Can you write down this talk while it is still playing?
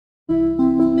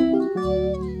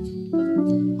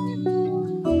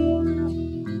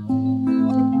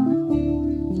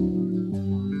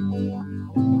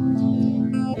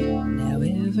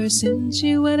since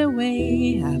you went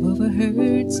away, I've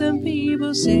overheard some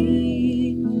people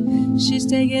say she's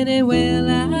taking it well,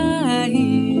 I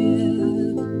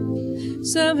hear.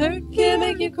 Some hurt can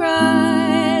make you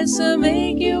cry, some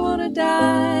make you wanna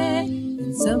die,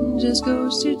 and some just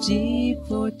goes too deep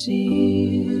for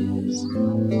tears.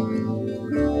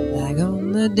 Like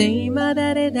on the day my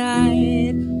daddy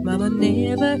died, Mama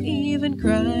never even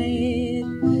cried,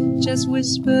 just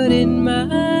whispered in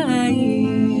my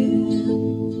ear.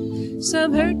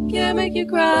 Some hurt can make you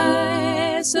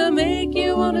cry, some make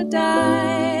you wanna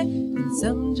die, and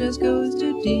some just goes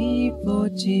too deep for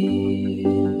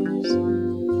tears.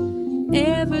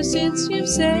 Ever since you've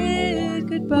said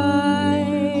goodbye,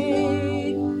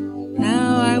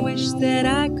 how I wish that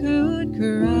I could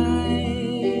cry.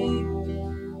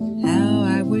 How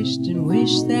I wished and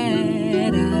wished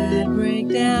that I'd break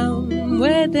down,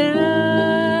 way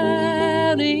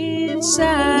down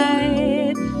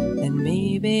inside. And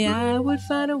maybe I would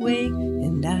find a way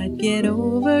and I'd get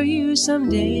over you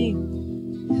someday.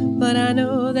 But I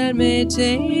know that may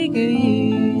take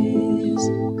years.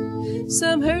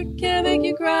 Some hurt can make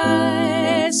you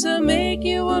cry, some make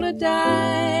you wanna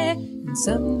die, and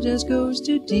some just goes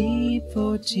too deep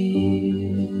for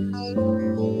tears.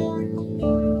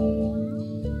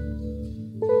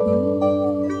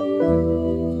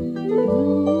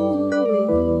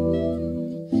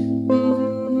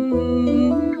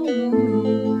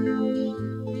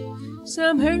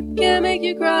 Some hurt can make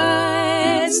you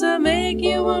cry, some make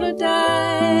you wanna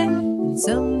die, and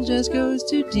some just goes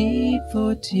too deep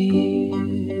for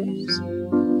tears.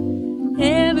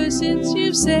 Ever since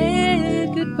you've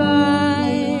said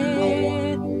goodbye,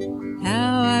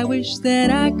 how I wish that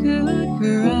I could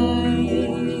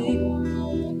cry.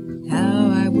 How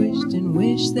I wished and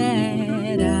wished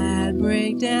that I'd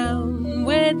break down,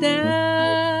 way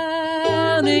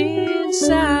down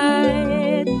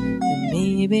inside. And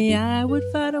maybe I would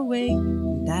find a way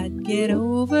and I'd get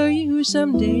over you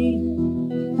someday.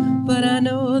 But I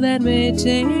know that may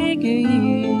take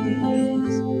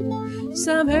years.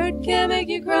 Some hurt can make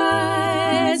you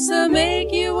cry, some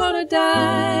make you wanna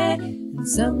die, and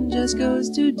some just goes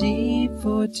too deep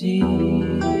for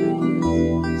tears.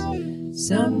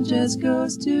 Some just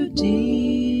goes too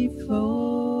deep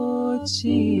for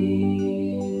tears.